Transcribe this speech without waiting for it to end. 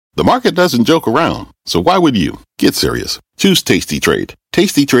The market doesn't joke around, so why would you? Get serious. Choose Tasty Trade.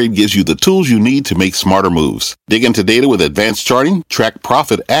 Tasty Trade gives you the tools you need to make smarter moves. Dig into data with advanced charting, track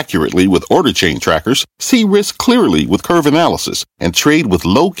profit accurately with order chain trackers, see risk clearly with curve analysis, and trade with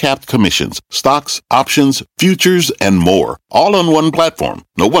low-capped commissions, stocks, options, futures, and more. All on one platform.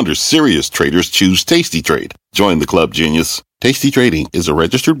 No wonder serious traders choose Tasty Trade. Join the club, genius. Tasty Trading is a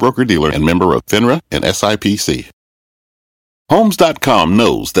registered broker-dealer and member of FINRA and SIPC. Homes.com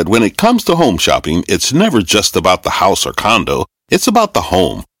knows that when it comes to home shopping, it's never just about the house or condo. It's about the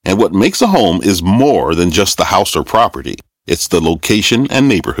home. And what makes a home is more than just the house or property. It's the location and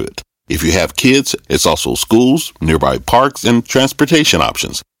neighborhood. If you have kids, it's also schools, nearby parks, and transportation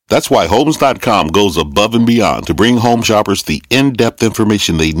options. That's why Homes.com goes above and beyond to bring home shoppers the in-depth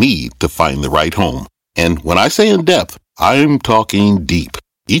information they need to find the right home. And when I say in-depth, I'm talking deep.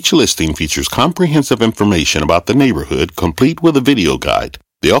 Each listing features comprehensive information about the neighborhood, complete with a video guide.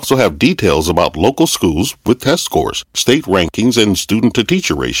 They also have details about local schools with test scores, state rankings, and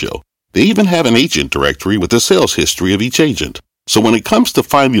student-to-teacher ratio. They even have an agent directory with the sales history of each agent. So when it comes to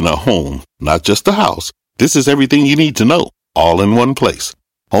finding a home, not just a house, this is everything you need to know, all in one place.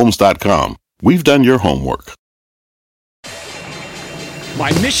 Homes.com. We've done your homework.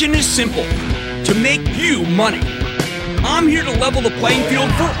 My mission is simple: to make you money. I'm here to level the playing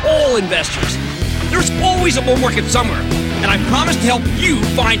field for all investors. There's always a bull market somewhere, and I promise to help you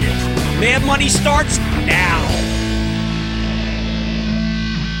find it. Mad Money starts now.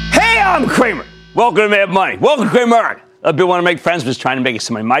 Hey, I'm Cramer. Welcome to Mad Money. Welcome to Cramer. I've been wanting to make friends, but just trying to make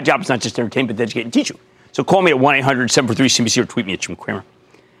some money. My job is not just to entertain, but to educate and teach you. So call me at 1-800-743-CBC or tweet me at Jim Cramer.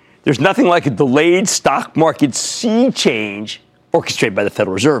 There's nothing like a delayed stock market sea change orchestrated by the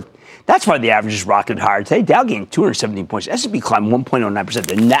Federal Reserve. That's why the average is rocketed higher today. Dow gained 217 points. S&P climbed 1.09%.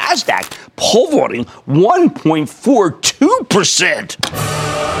 The NASDAQ pole vaulting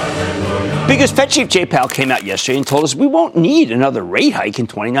 1.42%. Because Fed Chief Jay Powell came out yesterday and told us we won't need another rate hike in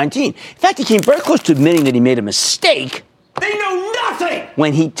 2019. In fact, he came very close to admitting that he made a mistake. They know nothing!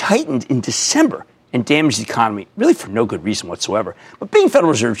 When he tightened in December and damaged the economy, really for no good reason whatsoever. But being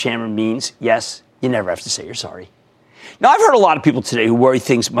Federal Reserve Chairman means, yes, you never have to say you're sorry. Now, I've heard a lot of people today who worry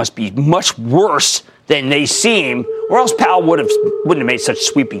things must be much worse than they seem, or else Powell wouldn't have made such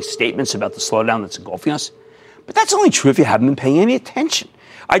sweeping statements about the slowdown that's engulfing us. But that's only true if you haven't been paying any attention.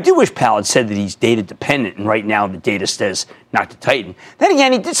 I do wish Powell had said that he's data dependent, and right now the data says not to tighten. Then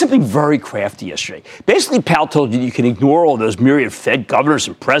again, he did something very crafty yesterday. Basically, Powell told you can ignore all those myriad Fed governors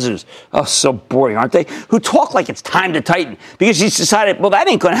and presidents. Oh, so boring, aren't they? Who talk like it's time to tighten because he's decided, well, that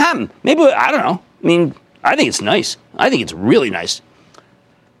ain't going to happen. Maybe, I don't know. I mean, I think it's nice. I think it's really nice.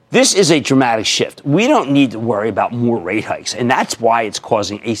 This is a dramatic shift. We don't need to worry about more rate hikes, and that's why it's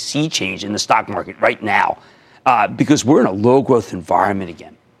causing a sea change in the stock market right now, because we're in a low-growth environment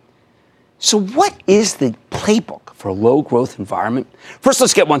again. So what is the playbook for a low-growth environment? First,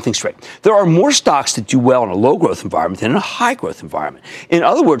 let's get one thing straight. There are more stocks that do well in a low-growth environment than in a high-growth environment. In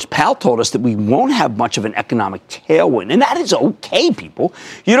other words, Powell told us that we won't have much of an economic tailwind, and that is okay, people.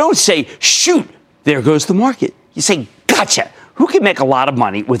 You don't say, shoot, there goes the market. You say, gotcha. Who can make a lot of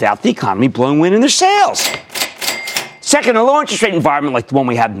money without the economy blowing wind in their sails? Second, a low interest rate environment like the one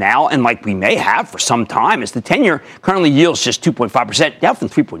we have now and like we may have for some time, as the 10-year currently yields just 2.5%, down from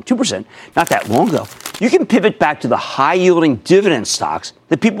 3.2% not that long ago. You can pivot back to the high-yielding dividend stocks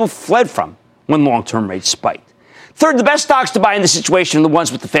that people fled from when long-term rates spiked. Third, the best stocks to buy in this situation are the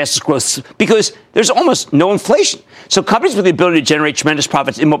ones with the fastest growth because there's almost no inflation. So companies with the ability to generate tremendous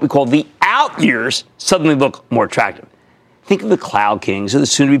profits in what we call the out years suddenly look more attractive. Think of the Cloud Kings or the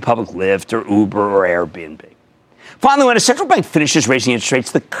soon-to-be public Lyft or Uber or Airbnb. Finally, when a central bank finishes raising interest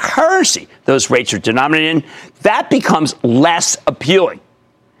rates, the currency those rates are denominated in, that becomes less appealing.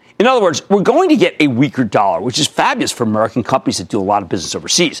 In other words, we're going to get a weaker dollar, which is fabulous for American companies that do a lot of business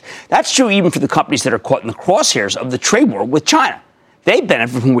overseas. That's true even for the companies that are caught in the crosshairs of the trade war with China. They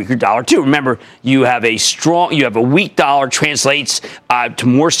benefit from a weaker dollar, too. Remember, you have a weak dollar translates to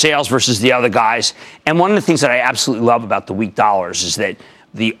more sales versus the other guys. And one of the things that I absolutely love about the weak dollars is that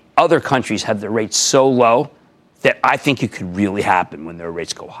the other countries have their rates so low that I think it could really happen when their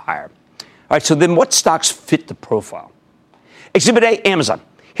rates go higher. All right, so then what stocks fit the profile? Exhibit A, Amazon.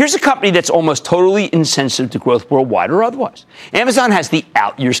 Here's a company that's almost totally insensitive to growth worldwide or otherwise. Amazon has the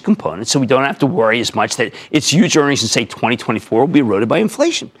out years component, so we don't have to worry as much that its huge earnings in, say, 2024 will be eroded by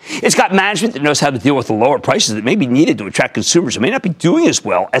inflation. It's got management that knows how to deal with the lower prices that may be needed to attract consumers who may not be doing as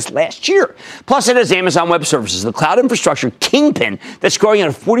well as last year. Plus, it has Amazon Web Services, the cloud infrastructure kingpin that's growing at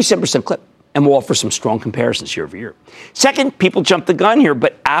a 47% clip and will offer some strong comparisons year over year. Second, people jump the gun here,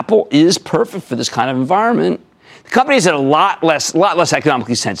 but Apple is perfect for this kind of environment. The The company is a lot less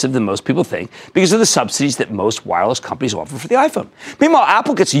economically sensitive than most people think because of the subsidies that most wireless companies offer for the iPhone. Meanwhile,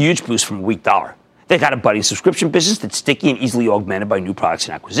 Apple gets a huge boost from a weak dollar. They got a budding subscription business that's sticky and easily augmented by new products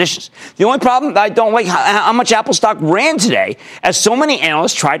and acquisitions. The only problem, I don't like how much Apple stock ran today, as so many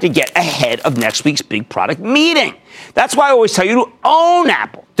analysts tried to get ahead of next week's big product meeting. That's why I always tell you to own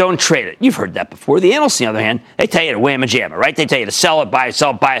Apple. Don't trade it. You've heard that before. The analysts, on the other hand, they tell you to whamma jamma, right? They tell you to sell it, buy it,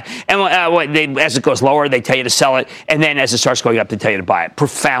 sell it, buy it. And as it goes lower, they tell you to sell it. And then as it starts going up, they tell you to buy it.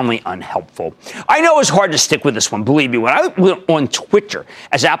 Profoundly unhelpful. I know it's hard to stick with this one. Believe me, when I went on Twitter,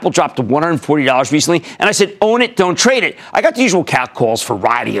 as Apple dropped to $140 recently, and I said, own it, don't trade it, I got the usual cat calls for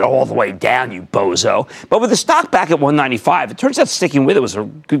riding it all the way down, you bozo. But with the stock back at $195, it turns out sticking with it was a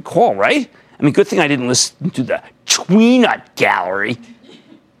good call, right? I mean, good thing I didn't listen to the Tweenut Gallery.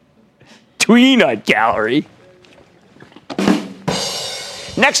 Tweenut Gallery.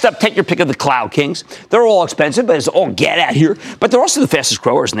 Next up, take your pick of the Cloud Kings. They're all expensive, but it's all get out here. But they're also the fastest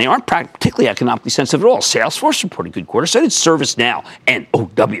growers, and they aren't particularly economically sensitive at all. Salesforce reported good quarter, so did ServiceNow and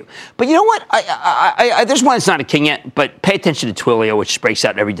OW. But you know what? There's one that's not a king yet, but pay attention to Twilio, which breaks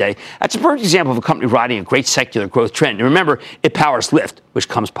out every day. That's a perfect example of a company riding a great secular growth trend. And remember, it powers Lyft, which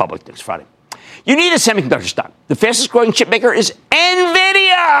comes public next Friday. You need a semiconductor stock. The fastest growing chip maker is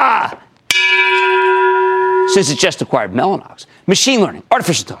NVIDIA. Since it just acquired Mellanox. Machine learning,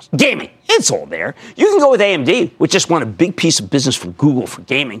 artificial intelligence, gaming, it's all there. You can go with AMD, which just won a big piece of business from Google for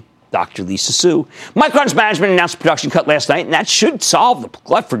gaming. Dr. Lisa Su. Micron's management announced a production cut last night, and that should solve the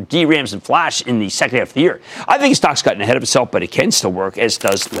glut for DRAMs and flash in the second half of the year. I think stock's gotten ahead of itself, but it can still work, as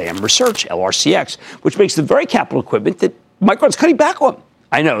does Lam Research, LRCX, which makes the very capital equipment that Micron's cutting back on.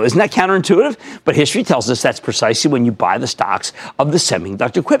 I know, isn't that counterintuitive? But history tells us that's precisely when you buy the stocks of the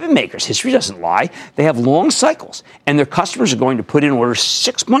semiconductor equipment makers. History doesn't lie. They have long cycles, and their customers are going to put in orders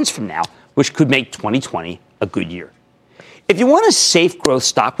 6 months from now, which could make 2020 a good year. If you want a safe growth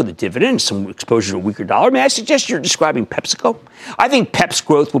stock with a dividend and some exposure to a weaker dollar, may I suggest you're describing PepsiCo? I think Pep's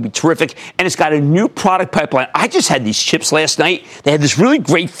growth will be terrific, and it's got a new product pipeline. I just had these chips last night. They had this really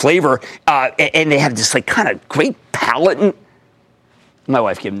great flavor, and they have this kind of great palate. My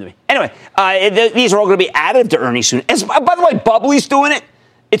wife gave them to me. Anyway, these are all going to be additive to earnings soon. By the way, Bubbly's doing it.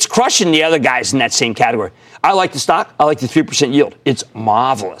 It's crushing the other guys in that same category. I like the stock. I like the 3% yield. It's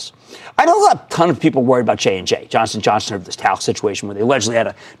marvelous. I know a ton of people worried about J&J, Johnson & Johnson, over this talc situation where they allegedly had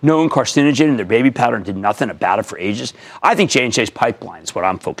a known carcinogen in their baby powder and did nothing about it for ages. I think J&J's pipeline is what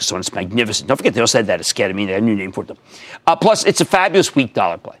I'm focused on. It's magnificent. Don't forget they also had that esketamine. They had a new name for it. Plus, it's a fabulous weak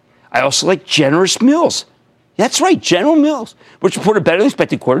dollar play. I also like Generous Mills. That's right, General Mills, which reported better than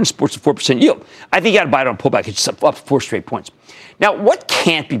expected quarter and sports a 4% yield. I think you got to buy it on pullback. It's up 4 straight points. Now, what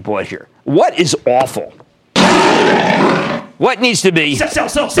can't be bought here? What is awful? What needs to be?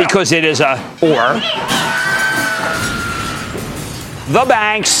 Sell. Because it is a or. The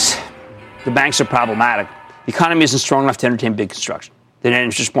banks. The banks are problematic. The economy isn't strong enough to entertain big construction. The net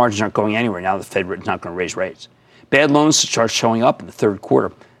interest margins aren't going anywhere now. The Fed is not going to raise rates. Bad loans start showing up in the third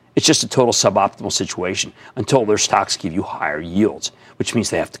quarter. It's just a total suboptimal situation until their stocks give you higher yields, which means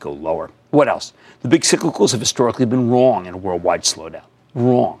they have to go lower. What else? The big cyclicals have historically been wrong in a worldwide slowdown.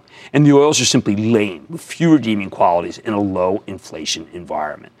 Wrong. And the oils are simply lame, with few redeeming qualities in a low inflation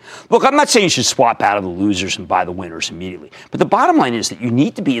environment. Look, I'm not saying you should swap out of the losers and buy the winners immediately. But the bottom line is that you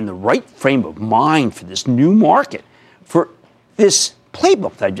need to be in the right frame of mind for this new market, for this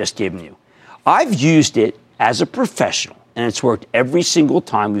playbook that I've just given you. I've used it as a professional. And it's worked every single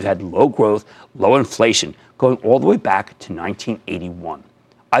time we've had low growth, low inflation, going all the way back to 1981.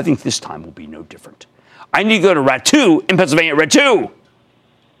 I think this time will be no different. I need to go to Ratu in Pennsylvania. Ratu!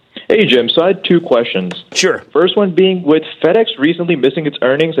 Hey, Jim. So I had 2 questions. Sure. First one being, with FedEx recently missing its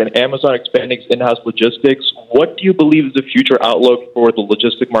earnings and Amazon expanding its in-house logistics, what do you believe is the future outlook for the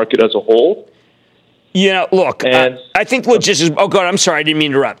logistic market as a whole? Yeah, look, I think logistics... Oh, God, I'm sorry. I didn't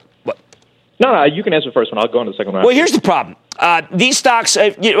mean to interrupt. No, you can answer the first one. I'll go on to the second one. Well, here's the problem. These stocks, I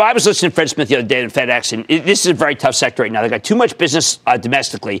was listening to Fred Smith the other day in FedEx, and this is a very tough sector right now. They've got too much business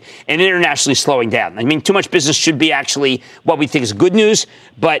domestically and internationally slowing down. I mean, too much business should be actually what we think is good news,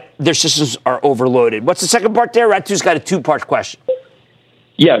 but their systems are overloaded. What's the second part there? Ratu's got a 2-part question.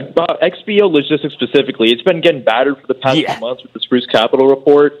 Yeah, about XPO Logistics specifically, it's been getting battered for the past few months with the Spruce Capital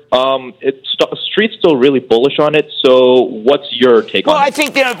report. Street's still really bullish on it, so what's your take on it? Well, I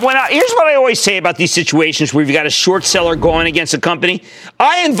think that here's what I always say about these situations where you've got a short seller going against a company.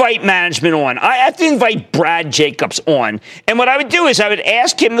 I invite management on. I have to invite Brad Jacobs on. And what I would do is I would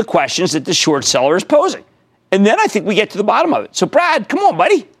ask him the questions that the short seller is posing. And then I think we get to the bottom of it. So, Brad, come on,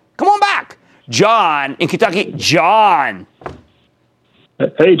 buddy. Come on back. John in Kentucky. John.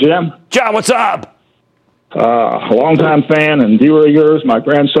 Hey, Jim. John, what's up? A longtime fan and viewer of yours. My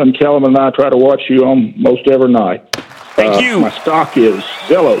grandson Kelvin and I try to watch you on most every night. Thank you. My stock is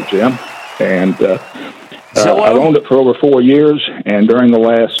Zillow, Jim, and Zillow? I've owned it for over 4 years, and during the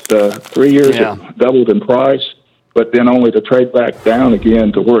last 3 years it doubled in price, but then only to trade back down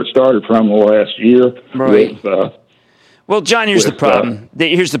again to where it started from the last year. Right. Well, John, here's the problem.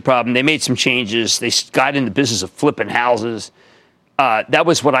 Here's the problem. They made some changes. They got in the business of flipping houses. That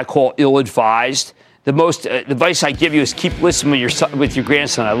was what I call ill-advised. The most advice I give you is keep listening with your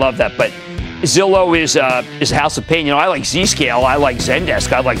grandson. I love that. But Zillow is a house of pain. You know, I like Zscale. I like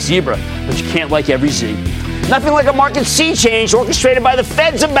Zendesk. I like Zebra. But you can't like every Z. Nothing like a market sea change orchestrated by the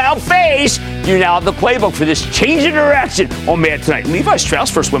Fed's about face. You now have the playbook for this change in direction. On Mad Tonight, Levi Strauss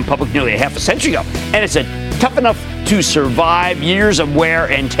first went public nearly a half a century ago. And it's tough enough to survive years of wear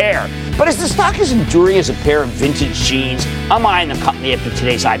and tear. But is the stock as enduring as a pair of vintage jeans? I'm eyeing the company after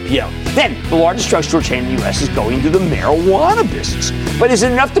today's IPO. Then, the largest drugstore chain in the U.S. is going into the marijuana business. But is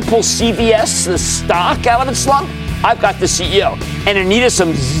it enough to pull CVS, the stock, out of its slump? I've got the CEO. And Anita,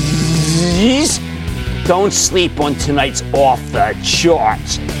 some Z's. Don't sleep on tonight's Off the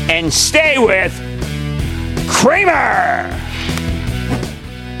Charts. And stay with Cramer.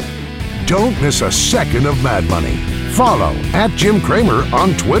 Don't miss a second of Mad Money. Follow @JimCramer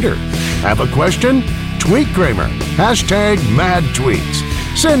on Twitter. Have a question? Tweet Cramer. #MadTweets.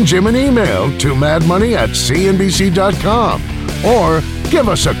 Send Jim an email to madmoney@cnbc.com or give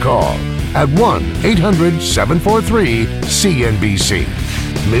us a call at 1-800-743-CNBC.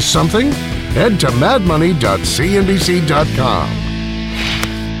 Miss something? Head to madmoney.cnbc.com.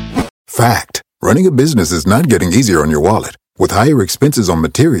 Fact. Running a business is not getting easier on your wallet. With higher expenses on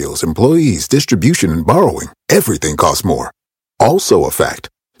materials, employees, distribution, and borrowing, everything costs more. Also a fact.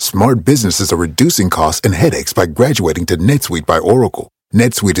 Smart businesses are reducing costs and headaches by graduating to NetSuite by Oracle.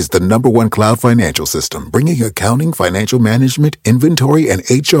 NetSuite is the #1 cloud financial system, bringing accounting, financial management, inventory, and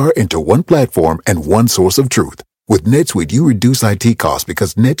HR into one platform and one source of truth. With NetSuite, you reduce IT costs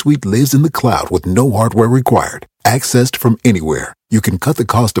because NetSuite lives in the cloud with no hardware required. Accessed from anywhere, you can cut the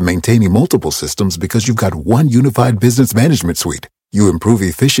cost of maintaining multiple systems because you've got one unified business management suite. You improve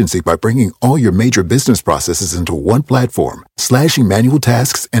efficiency by bringing all your major business processes into one platform, slashing manual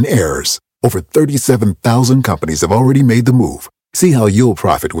tasks and errors. Over 37,000 companies have already made the move. See how you'll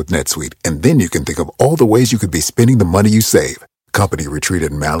profit with NetSuite, and then you can think of all the ways you could be spending the money you save. Company retreat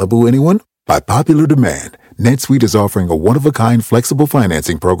in Malibu, anyone? By popular demand, NetSuite is offering a one-of-a-kind flexible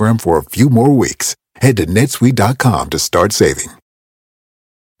financing program for a few more weeks. Head to netsuite.com to start saving.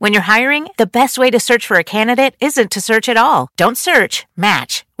 When you're hiring, the best way to search for a candidate isn't to search at all. Don't search,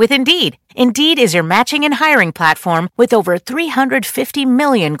 match with Indeed. Indeed is your matching and hiring platform with over 350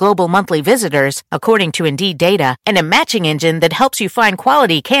 million global monthly visitors, according to Indeed data, and a matching engine that helps you find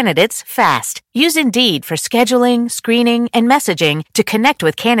quality candidates fast. Use Indeed for scheduling, screening, and messaging to connect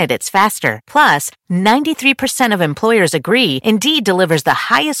with candidates faster. Plus, 93% of employers agree Indeed delivers the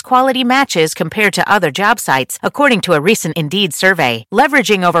highest quality matches compared to other job sites, according to a recent Indeed survey.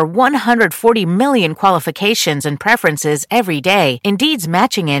 Leveraging over 140 million qualifications and preferences every day, Indeed's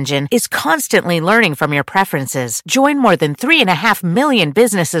matching engine is constantly learning from your preferences. Join more than 3.5 million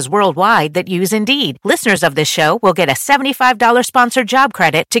businesses worldwide that use Indeed. Listeners of this show will get a $75 sponsored job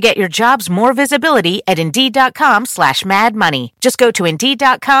credit to get your jobs more visibility at Indeed.com/madmoney. Just go to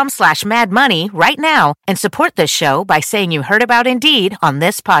Indeed.com/madmoney right now and support this show by saying you heard about Indeed on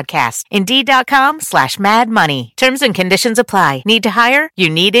this podcast. Indeed.com/madmoney. Terms and conditions apply. Need to hire? You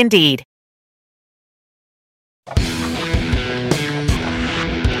need Indeed.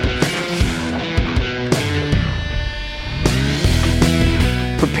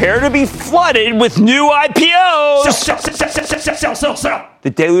 Prepare to be flooded with new IPOs. Sell. The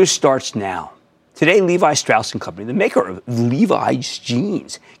deluge starts now. Today, Levi Strauss & Company, the maker of Levi's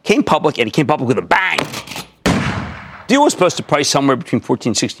jeans, came public, and it came public with a bang. Deal was supposed to price somewhere between $14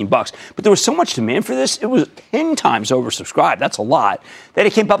 and $16, but there was so much demand for this, it was 10 times oversubscribed. That's a lot. Then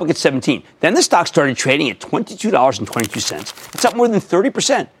it came public at $17. Then the stock started trading at $22.22. It's up more than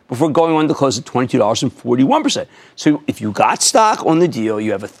 30% before going on to close at $22.41. So if you got stock on the deal,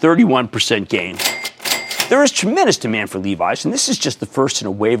 you have a 31% gain. There is tremendous demand for Levi's, and this is just the first in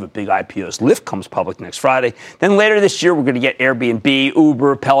a wave of big IPOs. Lyft comes public next Friday. Then later this year, we're going to get Airbnb,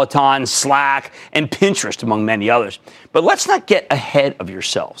 Uber, Peloton, Slack, and Pinterest, among many others. But let's not get ahead of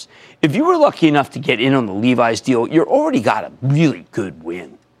yourselves. If you were lucky enough to get in on the Levi's deal, you already got a really good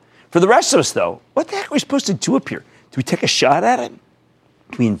win. For the rest of us, though, what the heck are we supposed to do up here? Do we take a shot at it?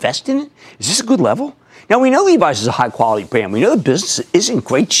 Do we invest in it? Is this a good level? Now, we know Levi's is a high-quality brand. We know the business is in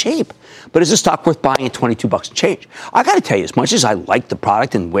great shape. But is the stock worth buying at $22 and change? I got to tell you, as much as I like the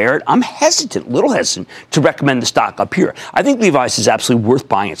product and wear it, I'm a little hesitant to recommend the stock up here. I think Levi's is absolutely worth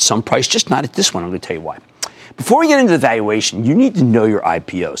buying at some price, just not at this one. I'm going to tell you why. Before we get into the valuation, you need to know your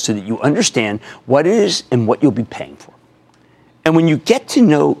IPO so that you understand what it is and what you'll be paying for. And when you get to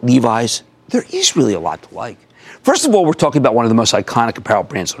know Levi's, there is really a lot to like. First of all, we're talking about one of the most iconic apparel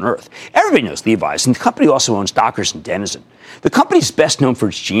brands on earth. Everybody knows Levi's, and the company also owns Dockers and Denizen. The company is best known for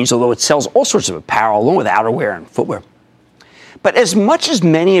its jeans, although it sells all sorts of apparel along with outerwear and footwear. But as much as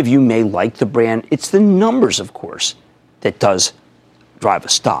many of you may like the brand, it's the numbers, of course, that does drive a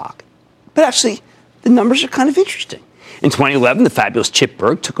stock. But actually, the numbers are kind of interesting. In 2011, the fabulous Chip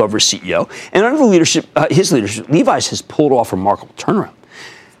Bergh took over as CEO, and under his leadership, Levi's has pulled off a remarkable turnaround.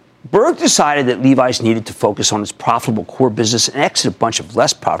 Bergh decided that Levi's needed to focus on its profitable core business and exit a bunch of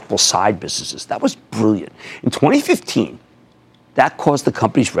less profitable side businesses. That was brilliant. In 2015, that caused the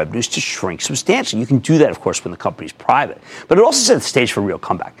company's revenues to shrink substantially. You can do that, of course, when the company's private. But it also set the stage for a real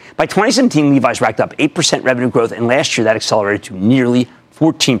comeback. By 2017, Levi's racked up 8% revenue growth, and last year that accelerated to nearly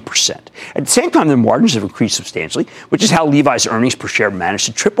 14%. At the same time, their margins have increased substantially, which is how Levi's earnings per share managed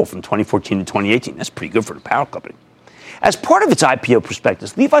to triple from 2014 to 2018. That's pretty good for an apparel company. As part of its IPO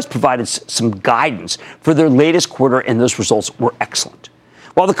prospectus, Levi's provided some guidance for their latest quarter, and those results were excellent.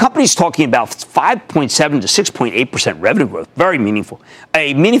 While the company's talking about 5.7 to 6.8% revenue growth, very meaningful,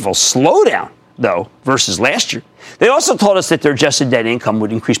 a meaningful slowdown, though, versus last year, they also told us that their adjusted net income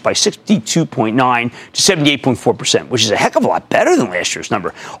would increase by 62.9 to 78.4%, which is a heck of a lot better than last year's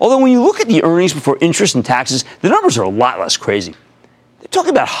number. Although when you look at the earnings before interest and taxes, the numbers are a lot less crazy. They're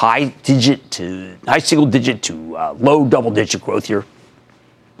talking about high single digit to low double digit growth here.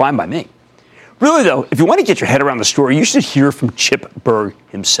 Fine by me. Really, though, if you want to get your head around the story, you should hear from Chip Bergh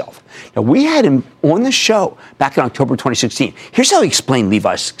himself. Now, we had him on the show back in October 2016. Here's how he explained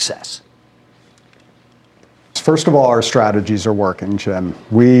Levi's success. First of all, our strategies are working, Jim.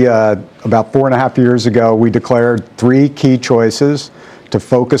 We, about 4.5 years ago, we declared 3 key choices to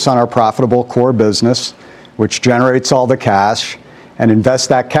focus on our profitable core business, which generates all the cash, and invest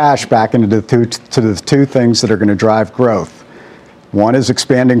that cash back into the two things that are going to drive growth. One is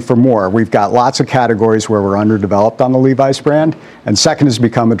expanding for more. We've got lots of categories where we're underdeveloped on the Levi's brand. And second is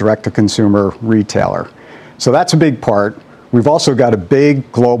become a direct-to-consumer retailer. So that's a big part. We've also got a big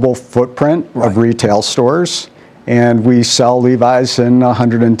global footprint of retail stores. And we sell Levi's in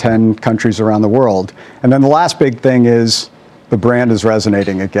 110 countries around the world. And then the last big thing is the brand is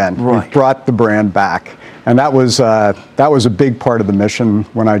resonating again. We've brought the brand back. And that was a big part of the mission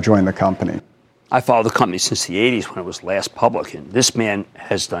when I joined the company. I followed the company since the 80s when it was last public, and this man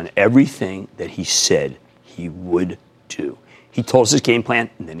has done everything that he said he would do. He told us his game plan,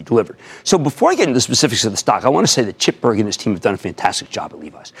 and then he delivered. So before I get into the specifics of the stock, I want to say that Chip Bergh and his team have done a fantastic job at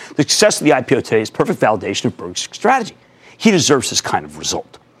Levi's. The success of the IPO today is perfect validation of Bergh's strategy. He deserves this kind of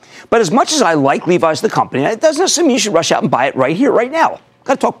result. But as much as I like Levi's, the company, it doesn't assume you should rush out and buy it right here, right now.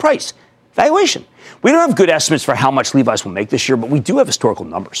 Got to talk price. Valuation. We don't have good estimates for how much Levi's will make this year, but we do have historical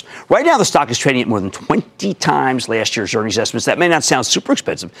numbers. Right now, the stock is trading at more than 20 times last year's earnings estimates. That may not sound super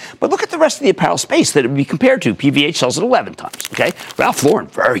expensive, but look at the rest of the apparel space that it would be compared to. PVH sells at 11 times, okay? Ralph Lauren,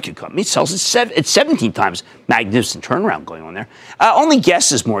 very good company, sells at 17 times. Magnificent turnaround going on there. Only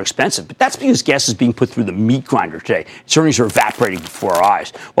Guess is more expensive, but that's because Guess is being put through the meat grinder today. Its earnings are evaporating before our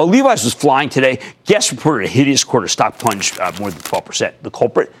eyes. While Levi's was flying today, Guess reported a hideous quarter stock plunge more than 12%. The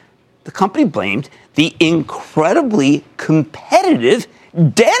culprit? The company blamed the incredibly competitive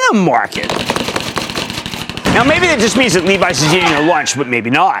denim market. Now, maybe that just means that Levi's is eating their lunch, but maybe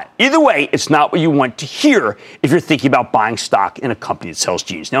not. Either way, it's not what you want to hear if you're thinking about buying stock in a company that sells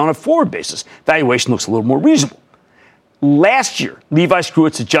jeans. Now, on a forward basis, valuation looks a little more reasonable. Last year, Levi's grew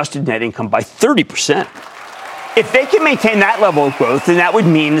its adjusted net income by 30%. If they can maintain that level of growth, then that would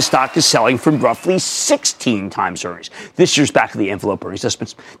mean the stock is selling from roughly 16 times earnings. This year's back of the envelope earnings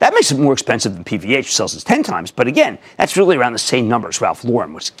estimates. That makes it more expensive than PVH, which sells at 10 times. But again, that's really around the same number as Ralph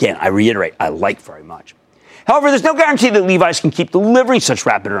Lauren, which again, I reiterate, I like very much. However, there's no guarantee that Levi's can keep delivering such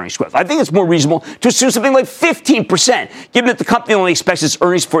rapid earnings growth. I think it's more reasonable to assume something like 15%, given that the company only expects its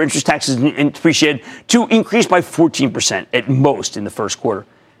earnings before interest, taxes, and depreciation to increase by 14% at most in the first quarter.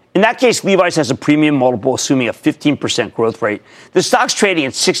 In that case, Levi's has a premium multiple, assuming a 15% growth rate. The stock's trading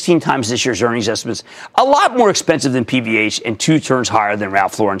at 16 times this year's earnings estimates, a lot more expensive than PVH and 2 turns higher than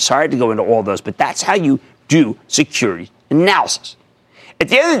Ralph Lauren. Sorry to go into all those, but that's how you do security analysis. At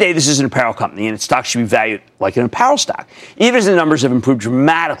the end of the day, this is an apparel company, and its stock should be valued like an apparel stock, even as the numbers have improved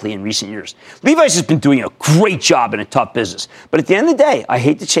dramatically in recent years. Levi's has been doing a great job in a tough business, but at the end of the day, I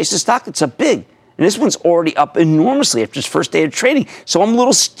hate to chase a stock that's up big And this one's already up enormously after its first day of trading. So I'm a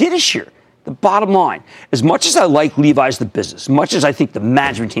little skittish here. The bottom line, as much as I like Levi's the business, as much as I think the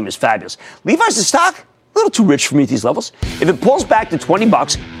management team is fabulous, Levi's the stock, a little too rich for me at these levels. If it pulls back to $20,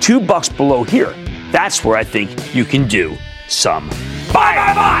 $2 below here, that's where I think you can do some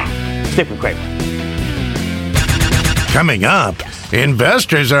buy. Stick with Cramer. Coming up,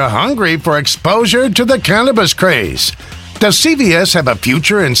 investors are hungry for exposure to the cannabis craze. Does CVS have a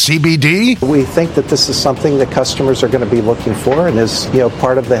future in CBD? We think that this is something that customers are going to be looking for and is,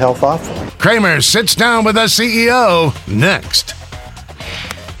 part of the health offering. Cramer sits down with the CEO next.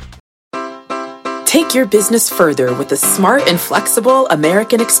 Take your business further with the smart and flexible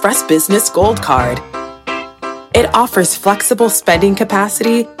American Express Business Gold Card. It offers flexible spending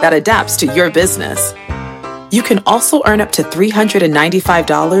capacity that adapts to your business. You can also earn up to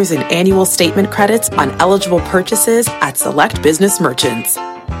 $395 in annual statement credits on eligible purchases at select business merchants.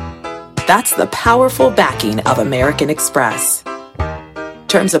 That's the powerful backing of American Express.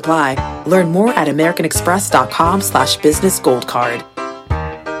 Terms apply. Learn more at americanexpress.com/business gold card.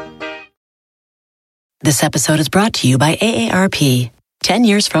 This episode is brought to you by AARP. 10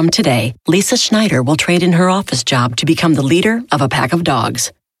 years from today, Lisa Schneider will trade in her office job to become the leader of a pack of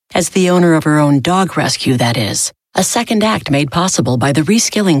dogs. As the owner of her own dog rescue, that is. A second act made possible by the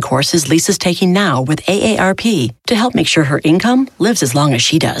reskilling courses Lisa's taking now with AARP to help make sure her income lives as long as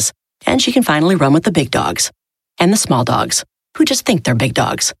she does. And she can finally run with the big dogs. And the small dogs, who just think they're big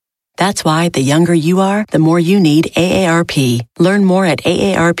dogs. That's why the younger you are, the more you need AARP. Learn more at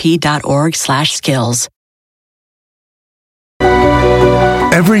aarp.org/skills.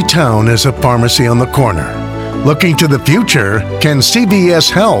 Every town is a pharmacy on the corner. Looking to the future, can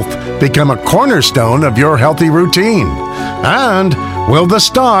CVS Health become a cornerstone of your healthy routine? And will the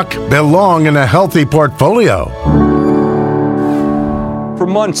stock belong in a healthy portfolio? For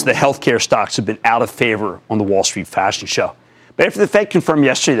months, the healthcare stocks have been out of favor on the Wall Street fashion show. But after the Fed confirmed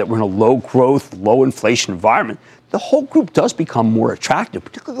yesterday that we're in a low-growth, low-inflation environment, the whole group does become more attractive,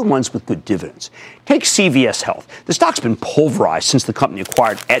 particularly the ones with good dividends. Take CVS Health. The stock's been pulverized since the company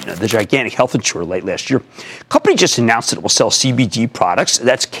acquired Aetna, the gigantic health insurer, late last year. The company just announced that it will sell CBD products.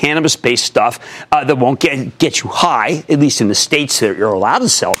 That's cannabis-based stuff that won't get you high, at least in the states that you're allowed to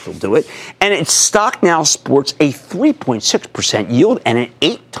sell it, they'll do it. And its stock now sports a 3.6% yield and an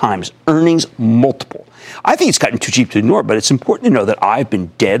 8 times earnings multiple. I think it's gotten too cheap to ignore, but it's important to know that I've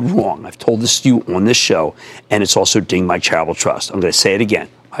been dead wrong. I've told this to you on this show, and it's also dinged my charitable trust. I'm going to say it again.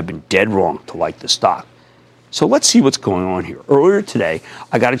 I've been dead wrong to like this stock. So let's see what's going on here. Earlier today,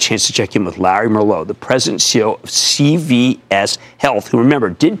 I got a chance to check in with Larry Merlot, the president and CEO of CVS Health, who, remember,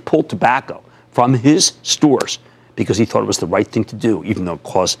 did pull tobacco from his stores because he thought it was the right thing to do, even though it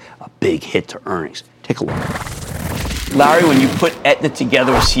caused a big hit to earnings. Take a look. Larry, when you put Aetna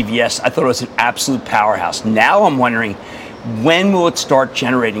together with CVS, I thought it was an absolute powerhouse. Now I'm wondering, when will it start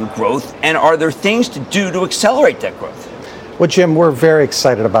generating growth, and are there things to do to accelerate that growth? Well, Jim, we're very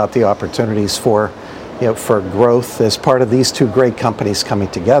excited about the opportunities for growth as part of these two great companies coming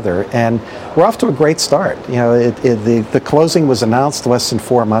together, and we're off to a great start. The closing was announced less than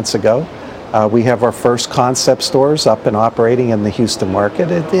 4 months ago. We have our first concept stores up and operating in the Houston market.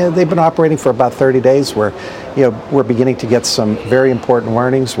 They've been operating for about 30 days. We're beginning to get some very important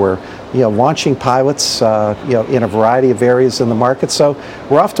learnings. We're launching pilots in a variety of areas in the market. So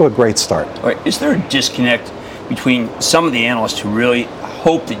we're off to a great start. All right. Is there a disconnect between some of the analysts who really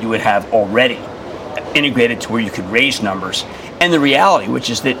hope that you would have already integrated to where you could raise numbers, and the reality, which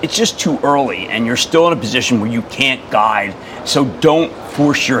is that it's just too early and you're still in a position where you can't guide, so don't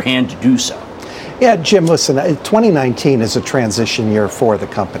force your hand to do so? Yeah, Jim, listen, 2019 is a transition year for the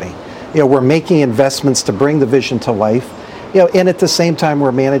company. We're making investments to bring the vision to life, and at the same time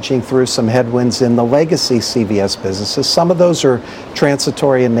we're managing through some headwinds in the legacy CVS businesses. Some of those are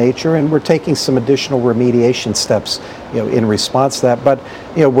transitory in nature, and we're taking some additional remediation steps in response to that. But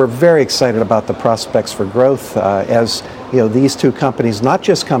we're very excited about the prospects for growth as these two companies not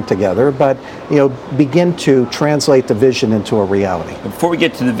just come together, but begin to translate the vision into a reality. Before we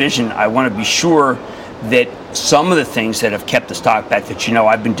get to the vision, I want to be sure that some of the things that have kept the stock back that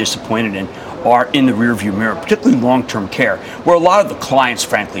I've been disappointed in are in the rearview mirror, particularly long-term care, where a lot of the clients,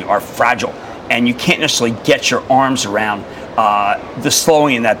 frankly, are fragile, and you can't necessarily get your arms around the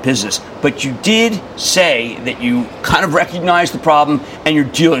slowing in that business. but you did say that you kind of recognize the problem and you're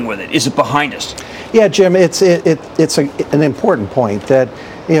dealing with it. Is it behind us? Yeah, Jim, it's an important point that,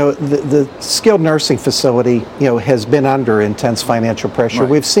 the skilled nursing facility, has been under intense financial pressure. Right.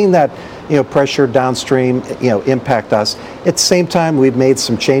 We've seen that, pressure downstream, impact us. At the same time, we've made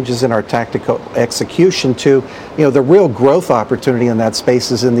some changes in our tactical execution to, the real growth opportunity in that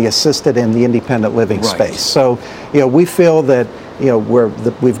space is in the assisted and the independent living space. So, we feel that,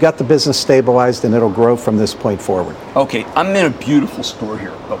 we've got the business stabilized and it'll grow from this point forward. Okay, I'm in a beautiful store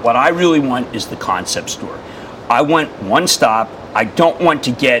here, but what I really want is the concept store. I want one stop. I don't want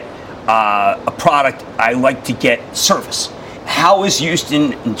to get a product. I like to get service. How is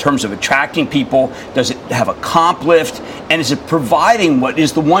Houston in terms of attracting people? Does it have a comp lift? And is it providing what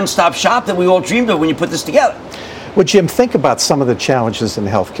is the one-stop shop that we all dreamed of when you put this together? Well, Jim, think about some of the challenges in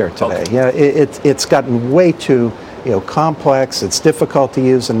healthcare today. Okay. Yeah, it's gotten way too complex. It's difficult to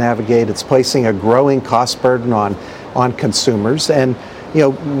use and navigate. It's placing a growing cost burden on consumers. And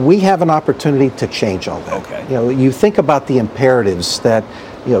we have an opportunity to change all that. Okay. You think about the imperatives that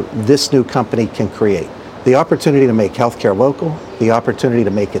this new company can create. The opportunity to make healthcare local, the opportunity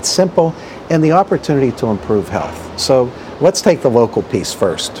to make it simple, and the opportunity to improve health. So let's take the local piece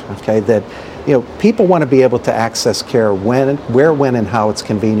first, okay? That people want to be able to access care where, when, and how it's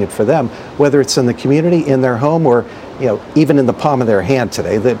convenient for them, whether it's in the community, in their home, or even in the palm of their hand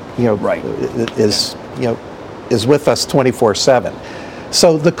today. That right. is with us 24/7.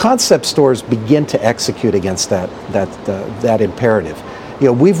 So the concept stores begin to execute against that imperative.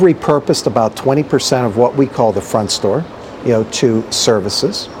 We've repurposed about 20% of what we call the front store, to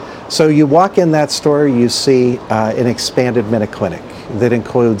services. So you walk in that store, you see an expanded MinuteClinic that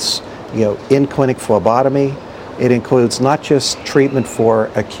includes, in-clinic phlebotomy. It includes not just treatment for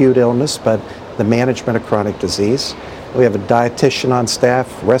acute illness, but the management of chronic disease. We have a dietitian on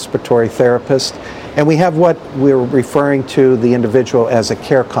staff, respiratory therapist, and we have what we're referring to the individual as a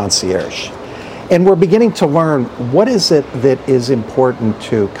care concierge. And we're beginning to learn what is it that is important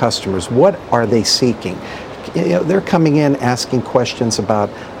to customers. What are they seeking? They're coming in asking questions about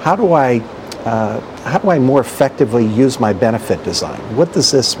how do I more effectively use my benefit design? What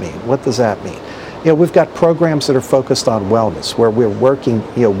does this mean? What does that mean? We've got programs that are focused on wellness, where we're working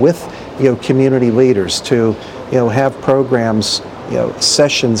with community leaders to have programs,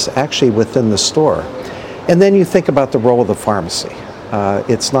 sessions actually within the store. And then you think about the role of the pharmacy.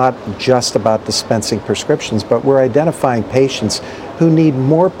 It's not just about dispensing prescriptions, but we're identifying patients who need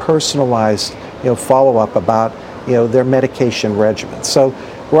more personalized, follow-up about, their medication regimen. So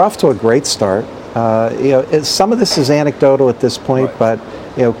we're off to a great start. Some of this is anecdotal at this point, right.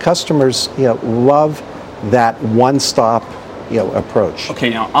 But customers, love that one-stop, approach. Okay,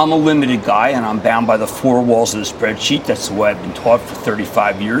 now I'm a limited guy, and I'm bound by the four walls of the spreadsheet. That's the way I've been taught for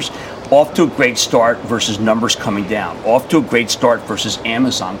 35 years. Off to a great start versus numbers coming down. Off to a great start versus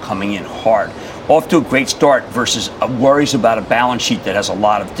Amazon coming in hard. Off to a great start versus worries about a balance sheet that has a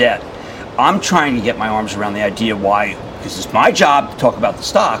lot of debt. I'm trying to get my arms around the idea why, because it's my job to talk about the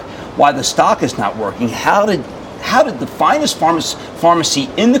stock, why the stock is not working. How did the finest pharmacy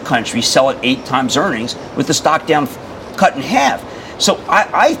in the country sell at 8 times earnings with the stock down, cut in half? So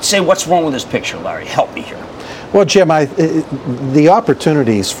I'd say, what's wrong with this picture, Larry? Help me here. Well, Jim, the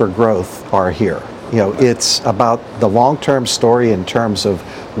opportunities for growth are here. It's about the long-term story in terms of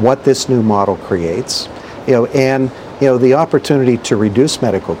what this new model creates, and the opportunity to reduce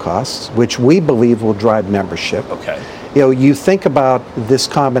medical costs, which we believe will drive membership. Okay. You think about this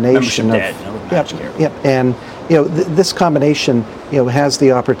combination and this combination, has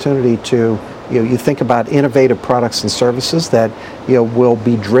the opportunity to. You think about innovative products and services that will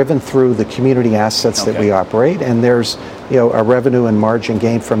be driven through the community assets that we operate, and there's a revenue and margin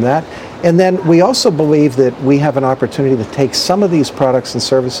gain from that. And then we also believe that we have an opportunity to take some of these products and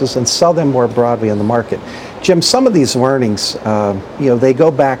services and sell them more broadly in the market. Jim, some of these learnings, they go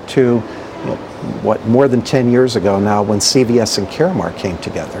back to more than 10 years ago now, when CVS and Caremark came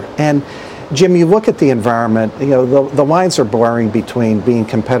together. And Jim, you look at the environment, the lines are blurring between being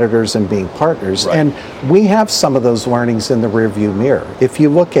competitors and being partners. Right. And we have some of those learnings in the rearview mirror. If you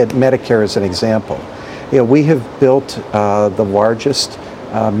look at Medicare as an example, we have built the largest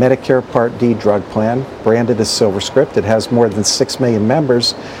Medicare Part D drug plan, branded as SilverScript. It has more than 6 million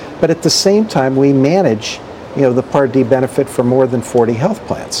members. But at the same time, we manage, the Part D benefit for more than 40 health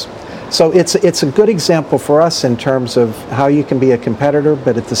plans. So it's a good example for us in terms of how you can be a competitor,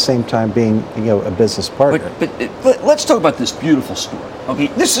 but at the same time being a business partner. But let's talk about this beautiful store. Okay,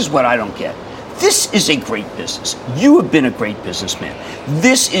 this is what I don't get. This is a great business. You have been a great businessman.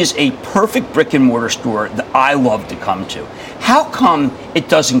 This is a perfect brick and mortar store that I love to come to. How come it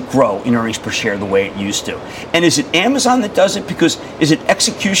doesn't grow in earnings per share the way it used to? And is it Amazon that does it? Because is it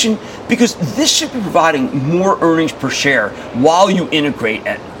execution? Because this should be providing more earnings per share while you integrate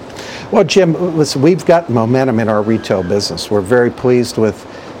it. Well, Jim, listen, we've got momentum in our retail business. We're very pleased with,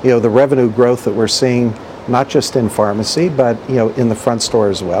 the revenue growth that we're seeing, not just in pharmacy, but, in the front store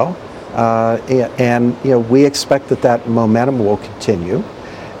as well. We expect that momentum will continue.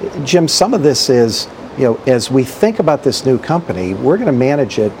 Jim, some of this is, as we think about this new company, we're going to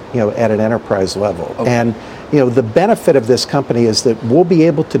manage it, at an enterprise level. Okay. And, the benefit of this company is that we'll be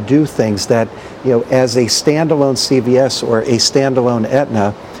able to do things that, as a standalone CVS or a standalone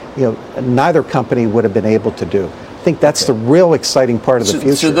Aetna, neither company would have been able to do. I think that's the real exciting part of the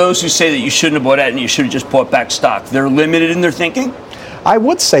future. So those who say that you shouldn't have bought Aetna, you should have just bought back stock, they're limited in their thinking? I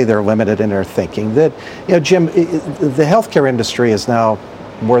would say they're limited in their thinking. That, Jim, the healthcare industry is now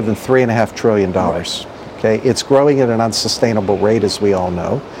more than $3.5 trillion. Right. Okay, it's growing at an unsustainable rate, as we all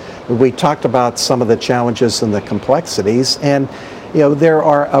know. We talked about some of the challenges and the complexities, and there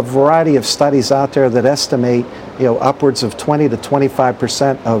are a variety of studies out there that estimate upwards of 20 to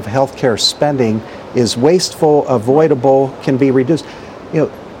 25% of healthcare spending is wasteful, avoidable, can be reduced.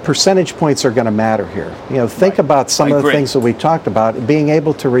 Percentage points are going to matter here. Think about some of the things that we talked about, being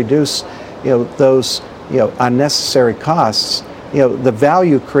able to reduce, those, unnecessary costs. The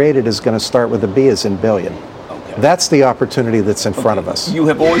value created is going to start with a B as in billion. Okay. That's the opportunity that's in front of us. You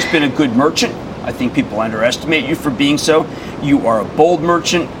have always been a good merchant. I think people underestimate you for being so. You are a bold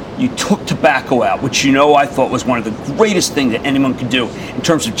merchant. You took tobacco out, which I thought was one of the greatest things that anyone could do in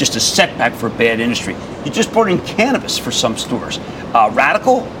terms of just a setback for a bad industry. You just brought in cannabis for some stores.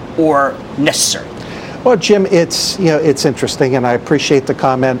 Radical or necessary? Well, Jim, it's interesting, and I appreciate the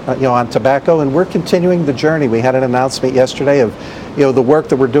comment on tobacco, and we're continuing the journey. We had an announcement yesterday of the work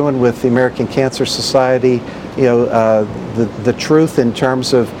that we're doing with the American Cancer Society, the truth in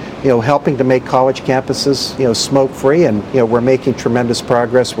terms of helping to make college campuses smoke-free, and we're making tremendous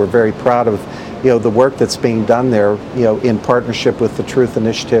progress. We're very proud of the work that's being done there in partnership with the Truth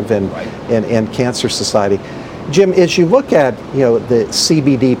Initiative and Cancer Society. Jim, as you look at the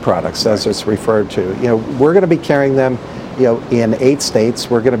CBD products, as it's referred to, we're going to be carrying them in 8 states.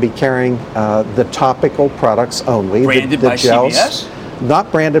 We're going to be carrying the topical products only. Branded by gels, CVS?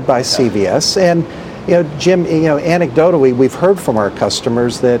 Not branded by CVS. And Jim, anecdotally, we've heard from our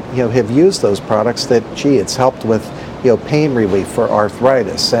customers that have used those products that, it's helped with pain relief for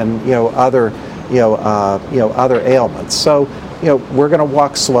arthritis and other ailments. So we're going to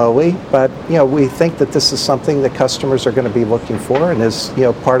walk slowly, but we think that this is something that customers are going to be looking for and is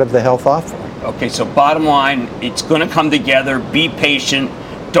part of the health offering. Okay, so bottom line, it's going to come together. Be patient.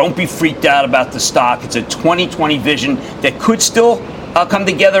 Don't be freaked out about the stock. It's a 2020 vision that could still come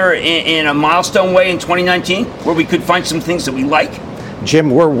together in a milestone way in 2019, where we could find some things that we like.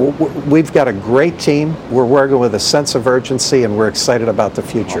 Jim, we've got a great team. We're working with a sense of urgency, and we're excited about the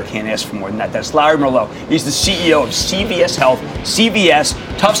future. Can't ask for more than that. That's Larry Merlo. He's the CEO of CVS Health. CVS,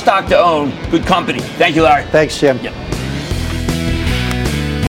 tough stock to own, good company. Thank you, Larry. Thanks, Jim. Yep.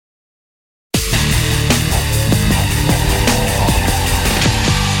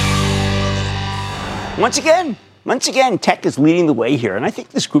 Once again, tech is leading the way here, and I think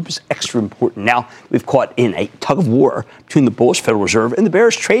this group is extra important. Now, we've caught in a tug of war between the bullish Federal Reserve and the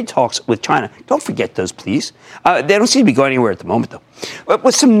bearish trade talks with China. Don't forget those, please. They don't seem to be going anywhere at the moment, though. But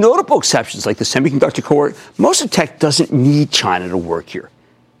with some notable exceptions, like the semiconductor cohort, most of tech doesn't need China to work here.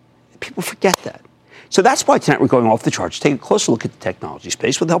 People forget that. So that's why tonight we're going off the charts to take a closer look at the technology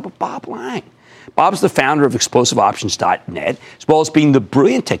space with the help of Bob Lang. Bob's the founder of ExplosiveOptions.net, as well as being the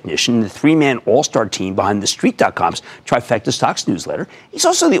brilliant technician in the 3-man all-star team behind TheStreet.com's Trifecta Stocks newsletter. He's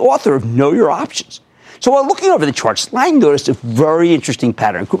also the author of Know Your Options. So while looking over the charts, Lang noticed a very interesting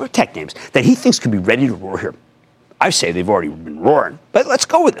pattern, a group of tech names that he thinks could be ready to roar here. I say they've already been roaring, but let's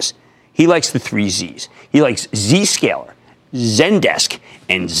go with this. He likes the 3 Zs. He likes Zscaler, Zendesk,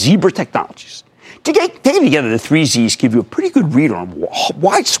 and Zebra Technologies. Taken together, the 3 Zs give you a pretty good read on a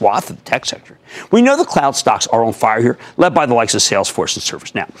wide swath of the tech sector. We know the cloud stocks are on fire here, led by the likes of Salesforce and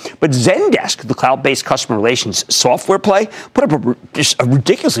ServiceNow. But Zendesk, the cloud-based customer relations software play, put up just a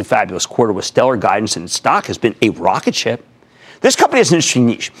ridiculously fabulous quarter with stellar guidance, and its stock has been a rocket ship. This company has an interesting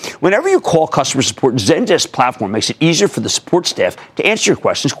niche. Whenever you call customer support, Zendesk's platform makes it easier for the support staff to answer your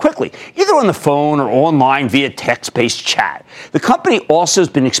questions quickly, either on the phone or online via text-based chat. The company also has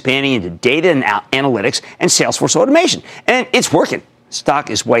been expanding into data and analytics and Salesforce automation, and it's working. Stock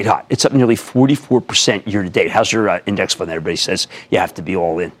is white hot. It's up nearly 44% year to date. How's your index fund? Everybody says you have to be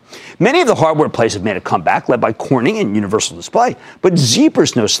all in. Many of the hardware plays have made a comeback, led by Corning and Universal Display. But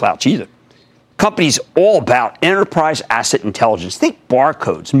Zebra's no slouch either. Companies all about enterprise asset intelligence. Think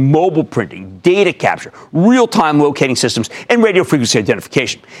barcodes, mobile printing, data capture, real-time locating systems, and radio frequency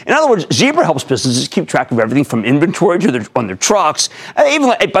identification. In other words, Zebra helps businesses keep track of everything from inventory to on their trucks.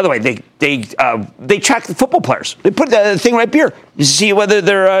 Even, by the way, they track the football players. They put the thing right here. You see whether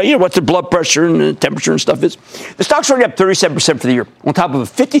they're, what their blood pressure and temperature and stuff is. The stock's already up 37% for the year, on top of a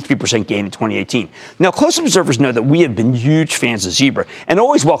 53% gain in 2018. Now, close observers know that we have been huge fans of Zebra and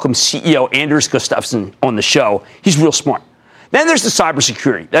always welcome CEO Anders Gustafsson on the show. He's real smart. Then there's the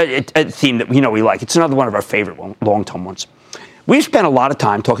cybersecurity a theme that we like. It's another one of our favorite long-term ones. We've spent a lot of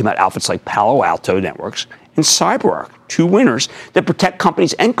time talking about outfits like Palo Alto Networks and CyberArk, two winners that protect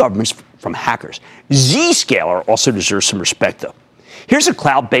companies and governments from hackers. Zscaler also deserves some respect, though. Here's a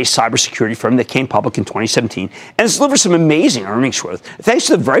cloud-based cybersecurity firm that came public in 2017 and has delivered some amazing earnings growth thanks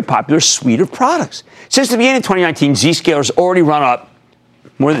to the very popular suite of products. Since the beginning of 2019, Zscaler's already run up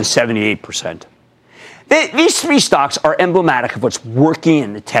more than 78%. These three stocks are emblematic of what's working